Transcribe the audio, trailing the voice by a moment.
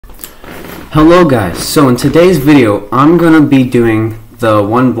Hello guys, so in today's video I'm going to be doing the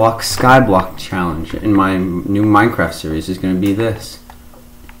 1 block Skyblock challenge in my new Minecraft series. Is going to be this.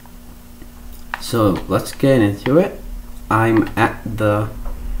 So let's get into it. I'm at the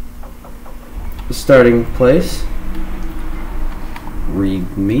starting place.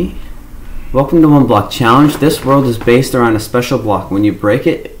 Read me. Welcome to 1 block challenge. This world is based around a special block. When you break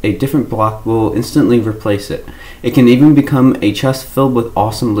it, a different block will instantly replace it. It can even become a chest filled with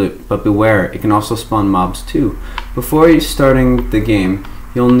awesome loot, but beware, it can also spawn mobs too. Before starting the game,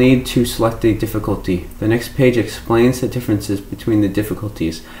 you'll need to select a difficulty. The next page explains the differences between the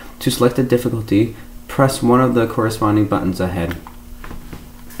difficulties. To select a difficulty, press one of the corresponding buttons ahead.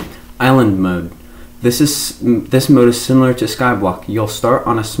 Island mode. This mode is similar to Skyblock. You'll start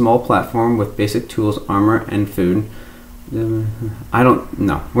on a small platform with basic tools, armor, and food. We're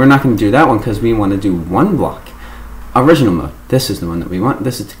not going to do that one because we want to do 1 block. Original mode. This is the one that we want.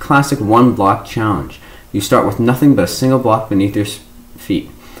 This is the classic 1 block challenge. You start with nothing but a single block beneath your feet.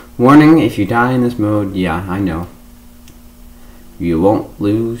 Warning, if you die in this mode, yeah, I know. You won't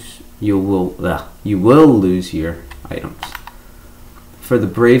lose. You will lose your items. For the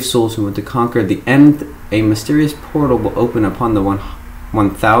brave souls who want to conquer the end, a mysterious portal will open upon the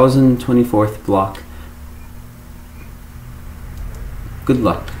 1024th block. Good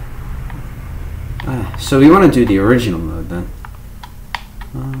luck. So we want to do the original mode then.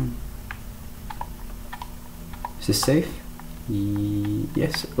 Is this safe?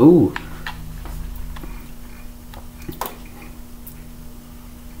 Yes. Ooh.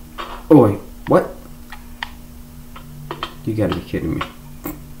 Oh wait, what? You gotta be kidding me.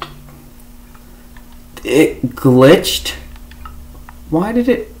 It glitched? Why did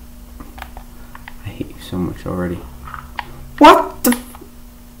it? I hate you so much already. What the?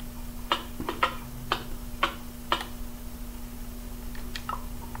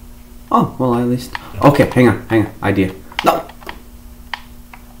 Oh, well at least. Okay, hang on. Idea. No!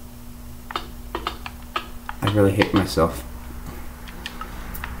 I really hate myself.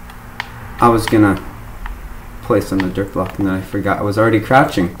 I was gonna place on the dirt block and then I forgot I was already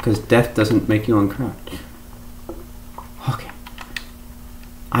crouching because death doesn't make you uncrouch. Okay.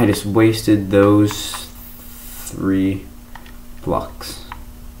 I just wasted those 3 blocks.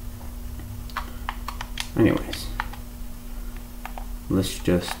 Anyways. Let's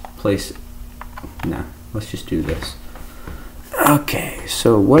just place... Nah, let's just do this. Okay,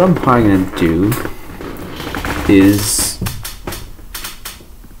 so what I'm probably gonna do is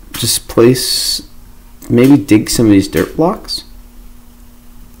just place... maybe dig some of these dirt blocks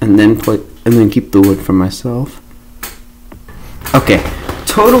and then keep the wood for myself. Okay,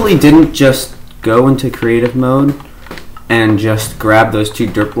 totally didn't just go into creative mode and just grab those 2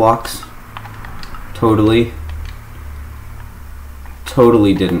 dirt blocks. Totally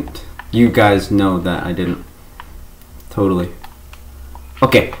didn't. You guys know that I didn't. Totally.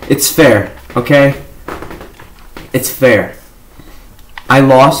 Okay, it's fair, okay? It's fair. I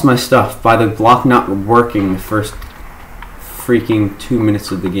lost my stuff by the block not working the first freaking 2 minutes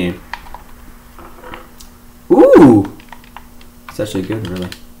of the game. Ooh! It's actually good, really.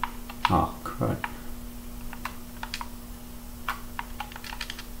 Oh, crud.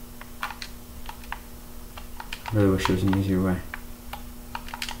 I really wish there was an easier way.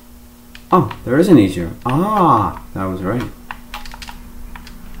 Oh, there is an easier. Ah, that was right.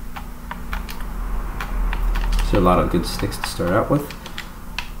 So a lot of good sticks to start out with.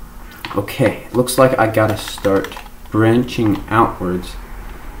 Okay, looks like I gotta start branching outwards.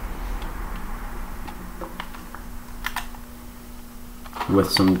 With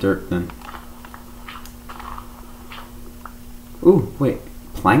some dirt then. Ooh, wait,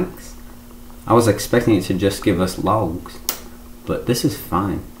 planks? I was expecting it to just give us logs, but this is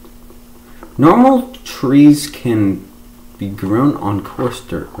fine. Normal trees can be grown on coarse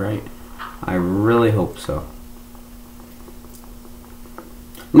dirt, right? I really hope so.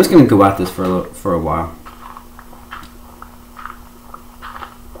 I'm just gonna go at this for a while.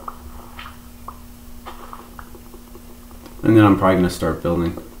 And then I'm probably gonna start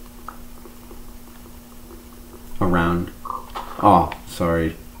building around. Oh,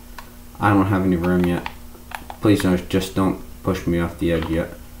 sorry. I don't have any room yet. Please just don't push me off the edge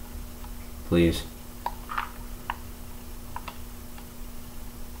yet. Please.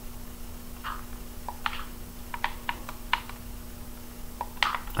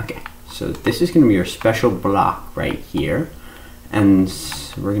 Okay, so this is going to be your special block right here, and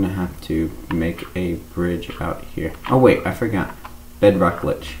we're going to have to make a bridge out here. Oh wait, I forgot. Bedrock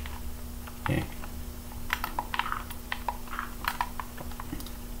glitch. Okay.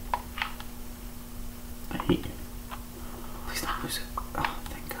 I hate you. Please don't lose it. Oh,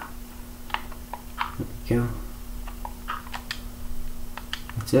 thank God. go.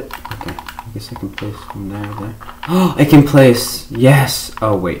 That's it? Okay. I guess I can place them there. Oh, I can place! Yes!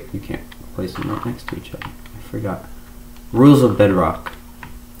 Oh, wait. You can't place them right next to each other. I forgot. Rules of bedrock.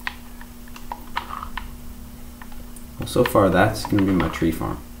 Well, so far that's going to be my tree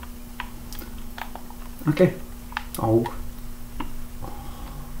farm. Okay. Oh.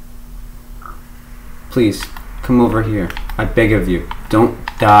 Please, come over here. I beg of you. Don't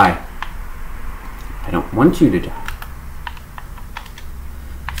die. I don't want you to die.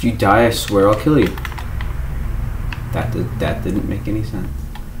 If you die, I swear I'll kill you. That didn't make any sense.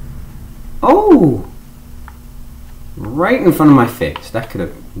 Oh! Right in front of my face. That could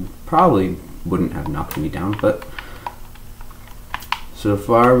have probably wouldn't have knocked me down, but so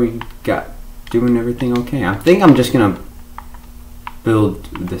far we got doing everything okay. I think I'm just gonna build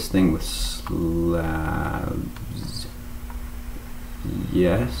this thing with slabs.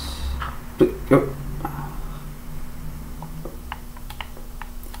 Yes. But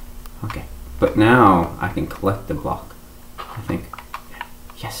okay. But now I can collect the block. I think.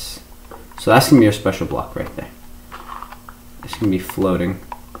 Yes. So that's gonna be your special block right there. It's gonna be floating.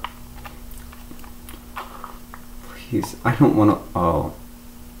 Please, I don't wanna. Oh.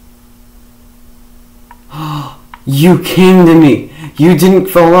 You came to me! You didn't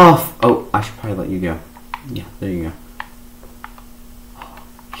fall off! Oh, I should probably let you go. Yeah, there you go.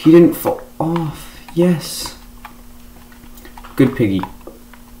 He didn't fall off. Yes. Good piggy.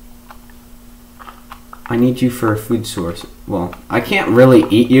 I need you for a food source. Well, I can't really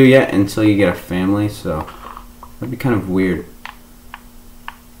eat you yet until you get a family, so that'd be kind of weird.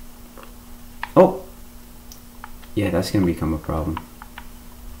 Oh! Yeah, that's gonna become a problem.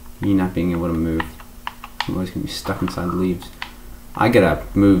 You not being able to move. I'm always gonna be stuck inside the leaves. I gotta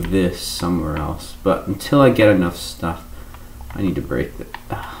move this somewhere else, but until I get enough stuff, I need to break it.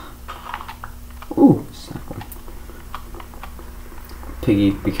 Ooh, sapling.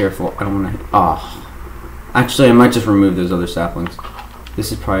 Piggy, be careful. I don't wanna. Oh. Actually, I might just remove those other saplings.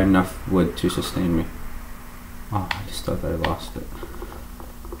 This is probably enough wood to sustain me. Oh, I just thought that I lost it.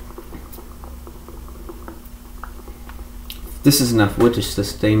 This is enough wood to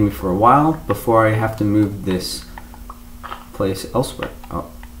sustain me for a while before I have to move this place elsewhere. Oh,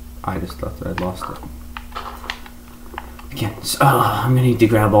 I just thought that I'd lost it. Again, so, I'm gonna need to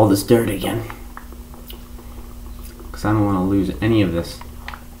grab all this dirt again. Because I don't want to lose any of this.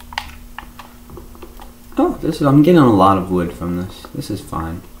 Oh, I'm getting a lot of wood from this. This is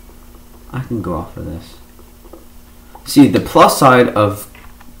fine. I can go off of this. See, the plus side of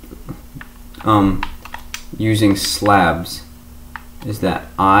using slabs is that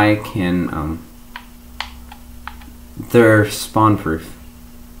I can they're spawn proof.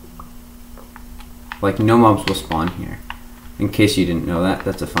 Like no mobs will spawn here. In case you didn't know that,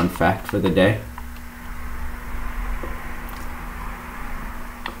 that's a fun fact for the day.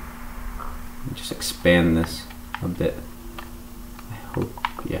 Just expand this a bit. I hope,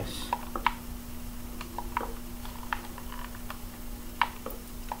 yes.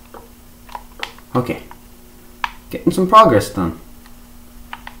 Okay. Getting some progress done.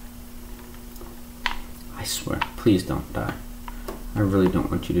 I swear, please don't die. I really don't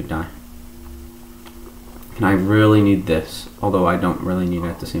want you to die. And I really need this. Although I don't really need it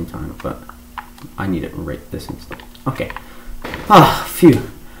at the same time, but I need it right this instant. Okay. Ah, phew.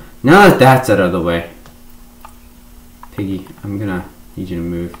 Now that that's out of the way. Piggy, I'm gonna need you to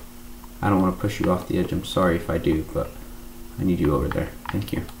move. I don't want to push you off the edge. I'm sorry if I do, but I need you over there.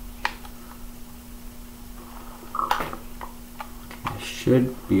 Thank you. I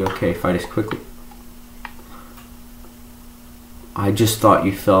should be okay if I just quickly... I just thought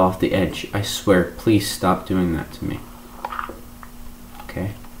you fell off the edge. I swear, please stop doing that to me.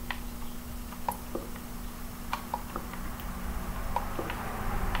 Okay.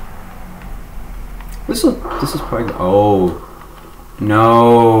 This is probably... Oh.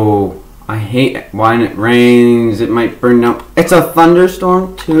 No. I hate when it rains. It might burn down. It's a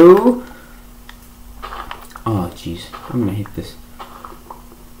thunderstorm too? Oh, jeez. I'm gonna hate this.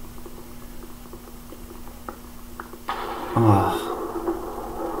 Oh.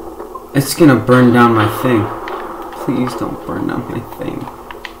 It's gonna burn down my thing. Please don't burn down my thing.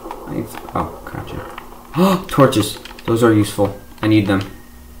 Oh, gotcha. Oh, torches. Those are useful. I need them.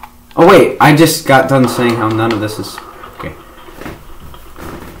 Oh wait, I just got done saying how none of this is... Okay.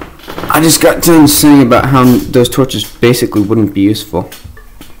 I just got done saying about how those torches basically wouldn't be useful.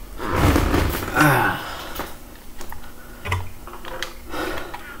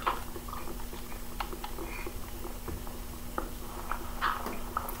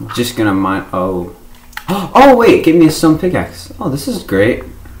 Just gonna mine... Oh. Oh wait, give me a stone pickaxe. Oh, this is great.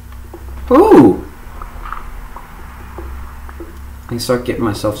 Ooh! can start getting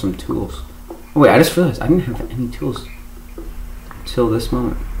myself some tools. Oh wait, I just realized I didn't have any tools until this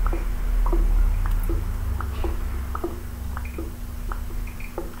moment.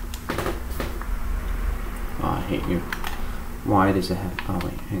 Oh, I hate you. Why does it have... Oh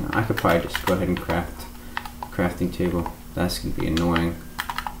wait, hang on. I could probably just go ahead and craft a crafting table. That's gonna be annoying.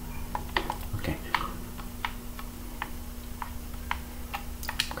 Okay.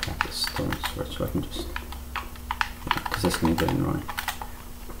 Craft this stone sword so I can just... Because that's gonna get annoying.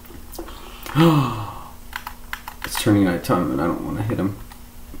 It's turning out of time and I don't want to hit him.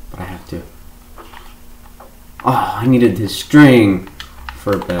 But I have to. Oh, I needed his string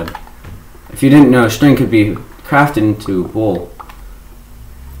for a bed. If you didn't know, string could be crafted into a bowl.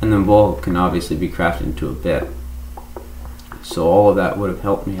 And then bowl can obviously be crafted into a bed. So all of that would have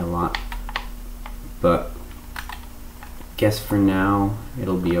helped me a lot. But I guess for now,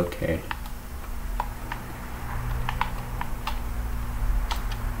 it'll be okay.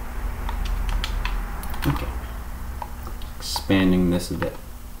 Okay. Expanding this a bit.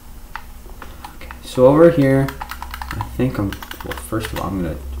 Okay, so over here, I think well, first of all, I'm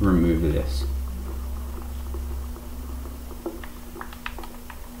going to remove this.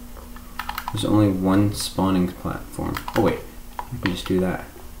 There's only one spawning platform. Oh wait, I can just do that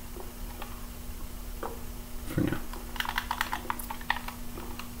for now.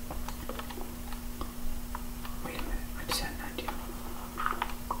 Wait a minute, I just had an idea.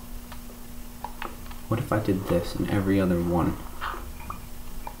 What if I did this and every other one?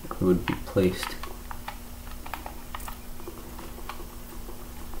 It would be placed.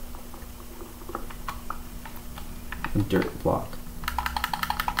 A dirt block.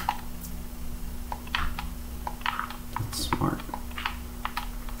 That's smart.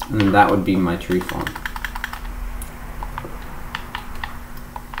 And then that would be my tree farm.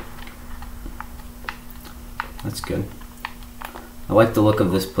 That's good. I like the look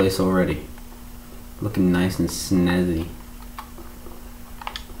of this place already. Looking nice and snazzy.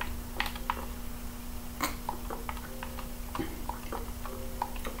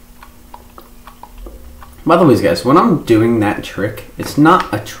 By the way, guys, when I'm doing that trick, it's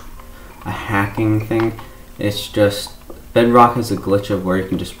not a hacking thing. It's just Bedrock has a glitch of where you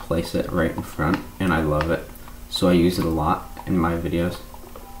can just place it right in front, and I love it. So I use it a lot in my videos.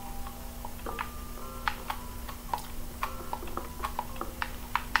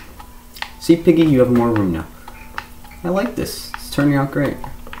 See, Piggy, you have more room now. I like this. It's turning out great.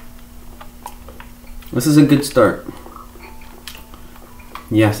 This is a good start.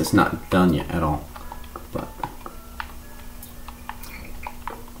 Yes, it's not done yet at all. But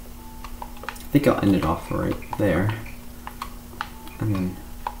I think I'll end it off right there. And then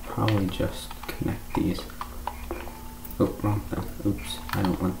probably just connect these. Oh, wrong thing. Oops, I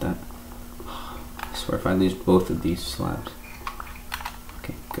don't want that. I swear if I lose both of these slabs.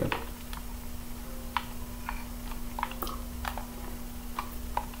 Okay, good.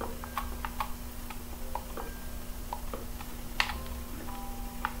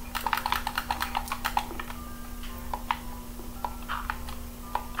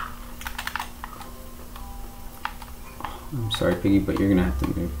 I'm sorry, Piggy, but you're gonna have to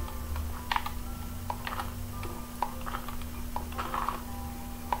move.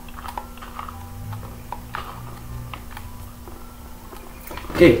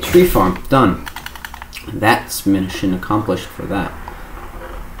 Okay, tree farm, done. That's mission accomplished for that.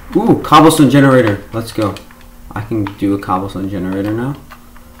 Ooh, cobblestone generator. Let's go. I can do a cobblestone generator now.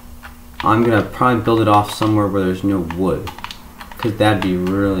 I'm gonna probably build it off somewhere where there's no wood, because that'd be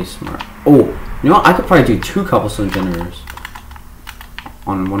really smart. Oh, you know what? I could probably do 2 cobblestone generators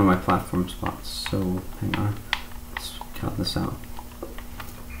on one of my platform spots. So, hang on. Let's count this out.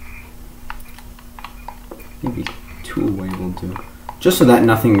 Maybe 2 away will do. Just so that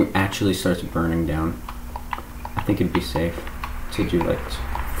nothing actually starts burning down. I think it'd be safe to do like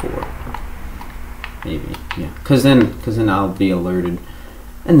 4. Maybe, yeah. Cause then I'll be alerted.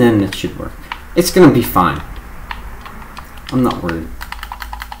 And then it should work. It's gonna be fine. I'm not worried.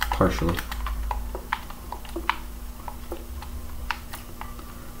 Partially.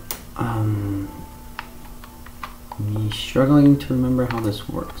 Me struggling to remember how this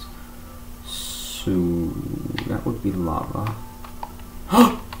works. So that would be lava.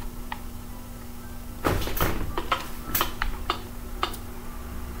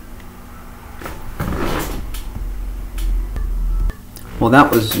 Well,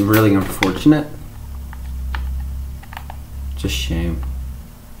 that was really unfortunate. Just shame.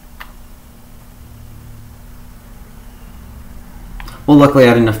 Well, luckily I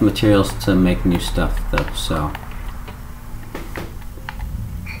had enough materials to make new stuff though, so.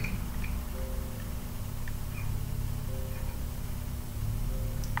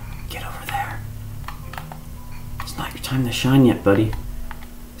 time to shine yet, buddy.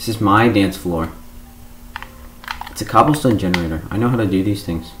 This is my dance floor. It's a cobblestone generator. I know how to do these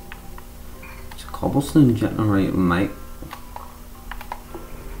things. It's a cobblestone generator, mate.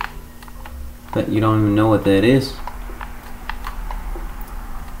 But you don't even know what that is.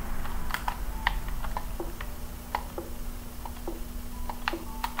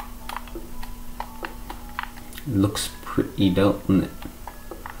 It looks pretty dope, doesn't it?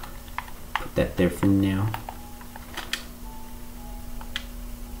 Put that there for now.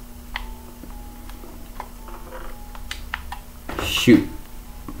 Shoot,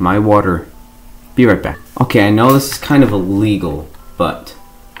 my water. Be right back. Okay, I know this is kind of illegal, but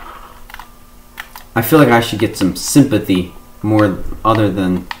I feel like I should get some sympathy more other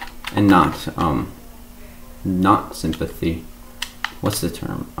than, and not sympathy. What's the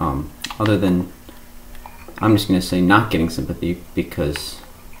term? Other than, I'm just gonna say not getting sympathy because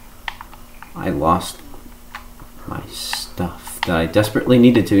I lost my stuff that I desperately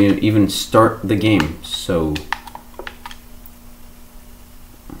needed to even start the game. So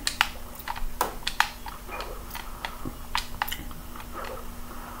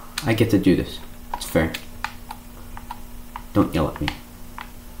I get to do this. It's fair. Don't yell at me.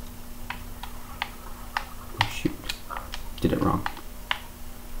 Oh shoot. Did it wrong.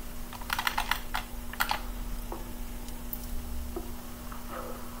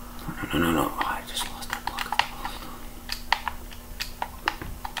 No. Oh, I just lost that block.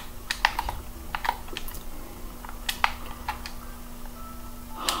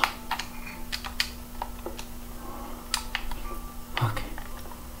 Okay.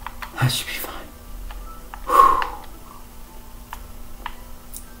 That should be fine.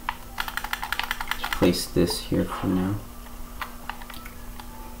 Just place this here for now.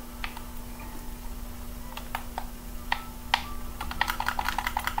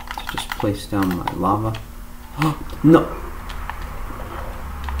 Just place down my lava. Oh no!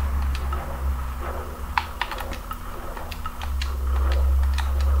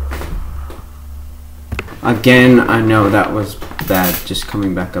 Again, I know that was bad, just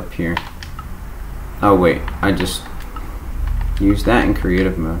coming back up here. Oh wait, I just used that in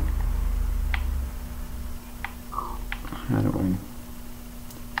creative mode. How do we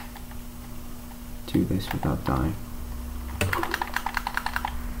do this without dying?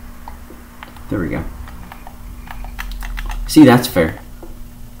 There we go. See, that's fair.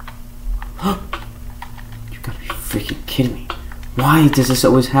 You gotta be freaking kidding me. Why does this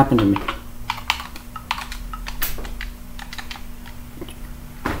always happen to me?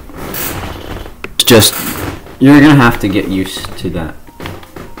 Just, you're gonna have to get used to that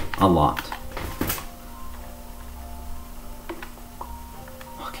a lot.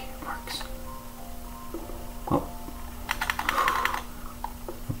 Okay, it works. Oh.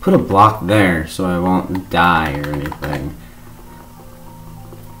 I'll put a block there so I won't die or anything.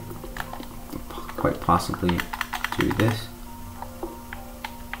 Quite possibly do this.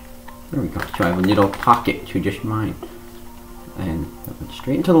 There we go. So I have a little pocket to just mine. And that went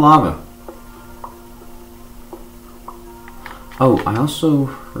straight into the lava. Oh, I also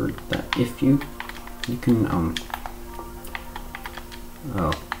heard that if you can,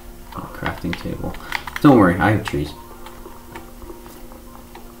 oh, a crafting table. Don't worry, I have trees.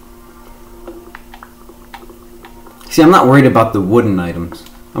 See, I'm not worried about the wooden items.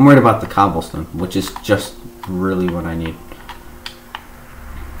 I'm worried about the cobblestone, which is just really what I need.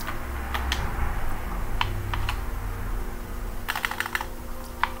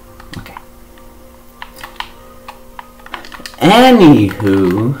 Okay.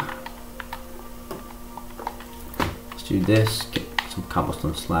 Anywho, let's do this, get some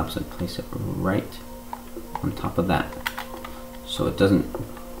cobblestone slabs and place it right on top of that so it doesn't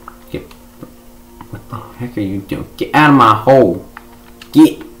get, what the heck are you doing? Get out of my hole!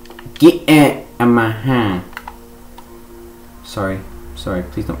 Get out of my hand! Sorry,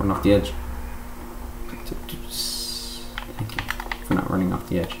 please don't run off the edge. Thank you for not running off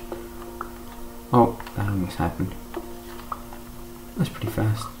the edge. Oh, that almost happened. That's pretty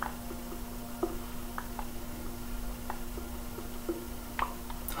fast.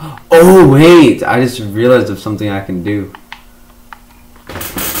 Oh wait! I just realized of something I can do.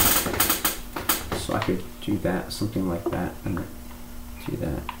 So I could do that, something like that, and do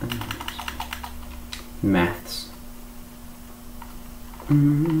that. Maths.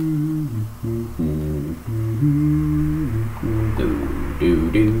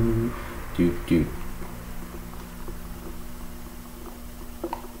 Do.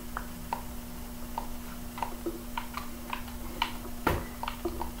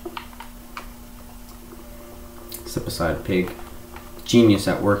 Step aside, pig. Genius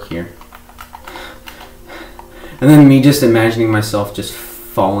at work here. And then me just imagining myself just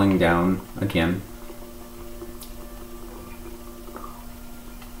falling down again.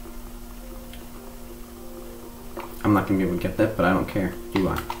 I'm not going to be able to get that, but I don't care. Do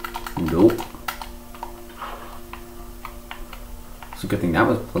I? Nope. It's a good thing that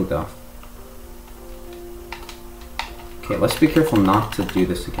was plugged off. Okay, let's be careful not to do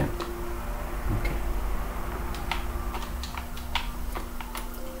this again. Okay.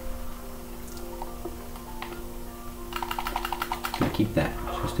 Can I keep that,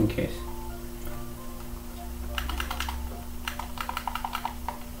 just in case?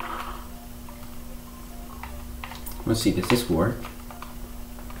 Let's see, does this work?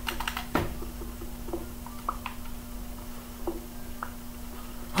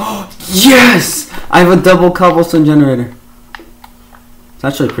 Oh, yes! I have a double cobblestone generator. It's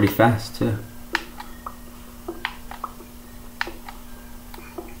actually pretty fast, too.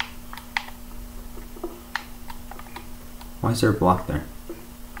 Why is there a block there?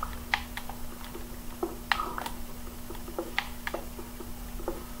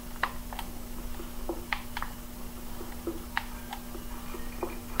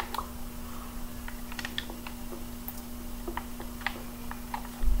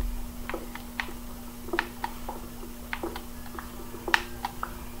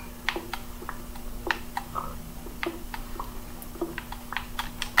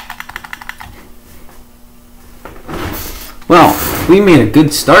 Well, we made a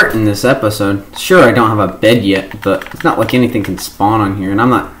good start in this episode. Sure, I don't have a bed yet, but it's not like anything can spawn on here, and I'm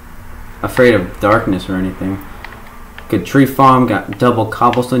not afraid of darkness or anything. Good tree farm, got double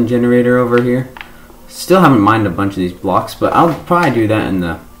cobblestone generator over here. Still haven't mined a bunch of these blocks, but I'll probably do that in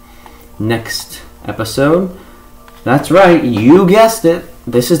the next episode. That's right, you guessed it.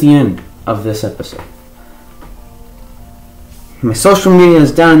 This is the end of this episode. My social media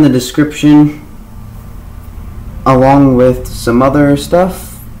is down in the description, along with some other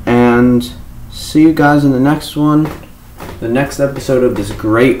stuff, and see you guys in the next one, the next episode of this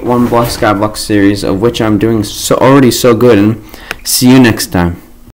great One Block Skyblock series, of which I'm doing already so good, and see you next time.